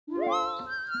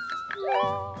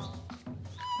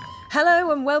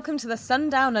Hello and welcome to The Sun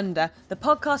Down Under, the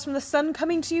podcast from The Sun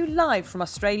coming to you live from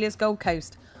Australia's Gold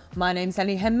Coast. My name's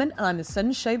Ellie Henman and I'm The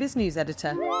Sun's Showbiz News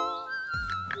Editor.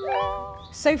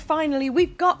 So finally,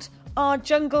 we've got our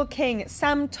Jungle King.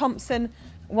 Sam Thompson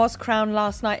was crowned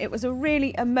last night. It was a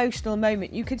really emotional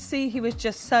moment. You could see he was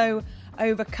just so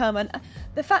overcome. And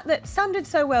the fact that Sam did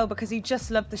so well because he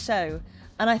just loved the show.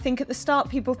 And I think at the start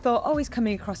people thought, oh, he's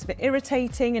coming across a bit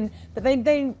irritating. But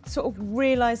they sort of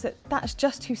realised that that's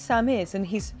just who Sam is. And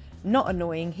he's not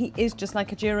annoying. He is just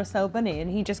like a Duracell bunny.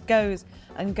 And he just goes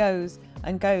and goes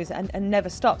and goes and never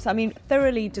stops. I mean,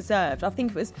 thoroughly deserved. I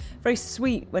think it was very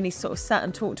sweet when he sort of sat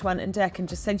and talked to Ant and Dec and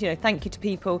just said, thank you to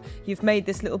people. You've made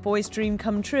this little boy's dream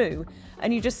come true.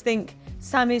 And you just think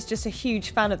Sam is just a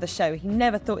huge fan of the show. He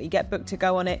never thought he'd get booked to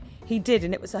go on it. He did,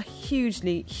 and it was a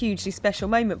hugely, hugely special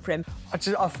moment for him. I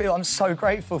feel I'm so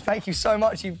grateful. Thank you so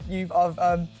much.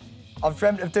 I've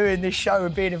dreamt of doing this show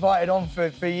and being invited on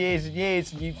for years and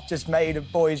years, and you've just made a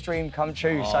boy's dream come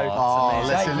true. Thank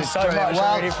you so much.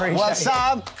 I really appreciate it. Well,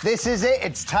 Sam, this is it.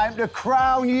 It's time to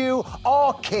crown you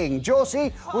our king.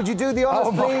 Josie, would you do the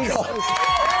honours, please?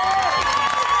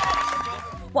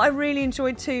 What I really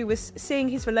enjoyed too was seeing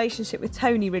his relationship with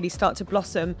Tony really start to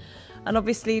blossom. And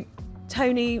obviously,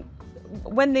 Tony,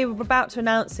 when they were about to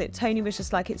announce it, Tony was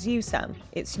just like, it's you, Sam.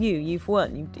 It's you. You've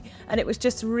won. And it was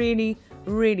just really,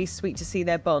 really sweet to see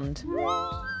their bond.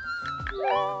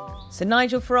 So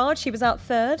Nigel Farage, he was out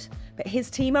third, but his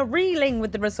team are reeling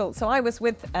with the results. So I was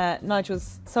with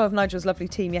some of Nigel's lovely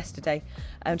team yesterday,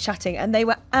 chatting, and they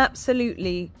were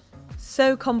absolutely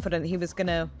so confident he was going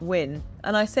to win.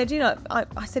 And I said,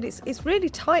 I said, it's really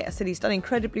tight. I said, he's done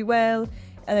incredibly well.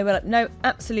 And they were like, no,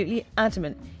 absolutely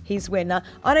adamant he's win. Now,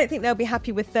 I don't think they'll be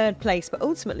happy with third place, but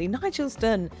ultimately Nigel's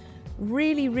done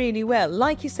really, really well.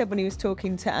 Like he said when he was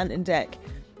talking to Ant and Dec,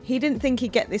 he didn't think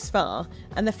he'd get this far.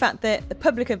 And the fact that the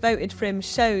public have voted for him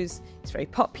shows he's very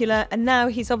popular. And now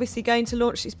he's obviously going to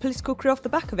launch his political career off the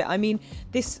back of it. I mean,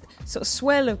 this sort of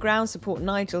swell of ground support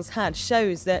Nigel's had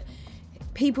shows that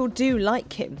people do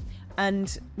like him.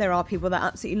 And there are people that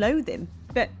absolutely loathe him.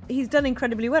 But he's done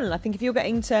incredibly well. And I think if you're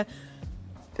getting to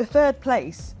the third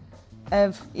place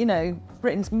of,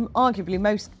 Britain's arguably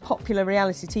most popular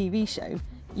reality TV show,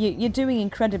 you're doing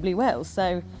incredibly well.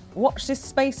 So watch this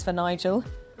space for Nigel.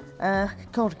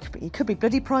 God, he could be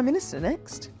bloody Prime Minister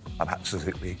next. I'm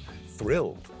absolutely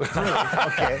thrilled.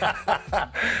 Okay.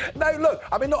 No, look,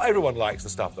 I mean, not everyone likes the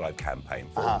stuff that I've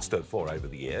campaigned for and stood for over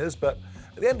the years, but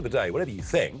at the end of the day, whatever you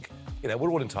think,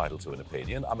 we're all entitled to an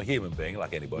opinion. I'm a human being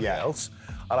like anybody else,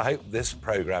 and I hope this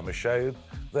programme has showed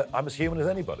that I'm as human as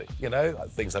anybody.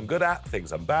 Things I'm good at,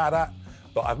 things I'm bad at,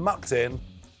 but I've mucked in,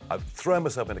 I've thrown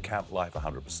myself into camp life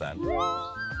 100%.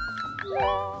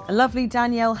 A lovely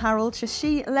Danielle Harold,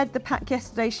 she led the pack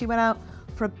yesterday. She went out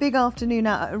for a big afternoon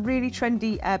out at a really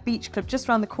trendy beach club just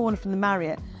around the corner from the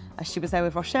Marriott. She was there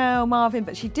with Rochelle, Marvin,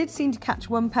 but she did seem to catch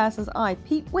one person's eye,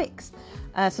 Pete Wicks.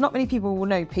 So not many people will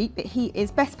know Pete, but he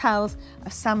is best pals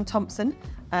of Sam Thompson.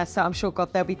 So I'm sure,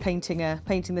 God, they'll be painting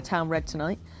the town red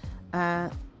tonight.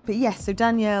 But yes, so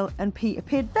Danielle and Pete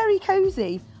appeared very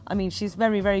cosy. I mean, she's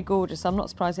very, very gorgeous. I'm not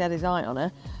surprised he had his eye on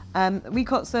her. We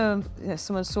got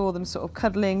someone saw them sort of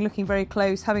cuddling, looking very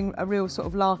close, having a real sort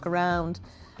of lark around.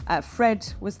 Fred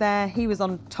was there. He was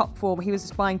on top form. He was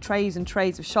just buying trays and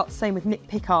trays of shots. Same with Nick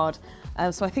Pickard.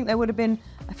 So I think there would have been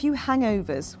a few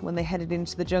hangovers when they headed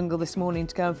into the jungle this morning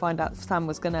to go and find out if Sam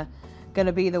was gonna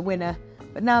be the winner.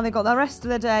 But now they've got the rest of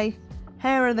the day,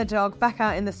 hair of the dog, back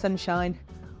out in the sunshine.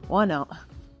 Why not?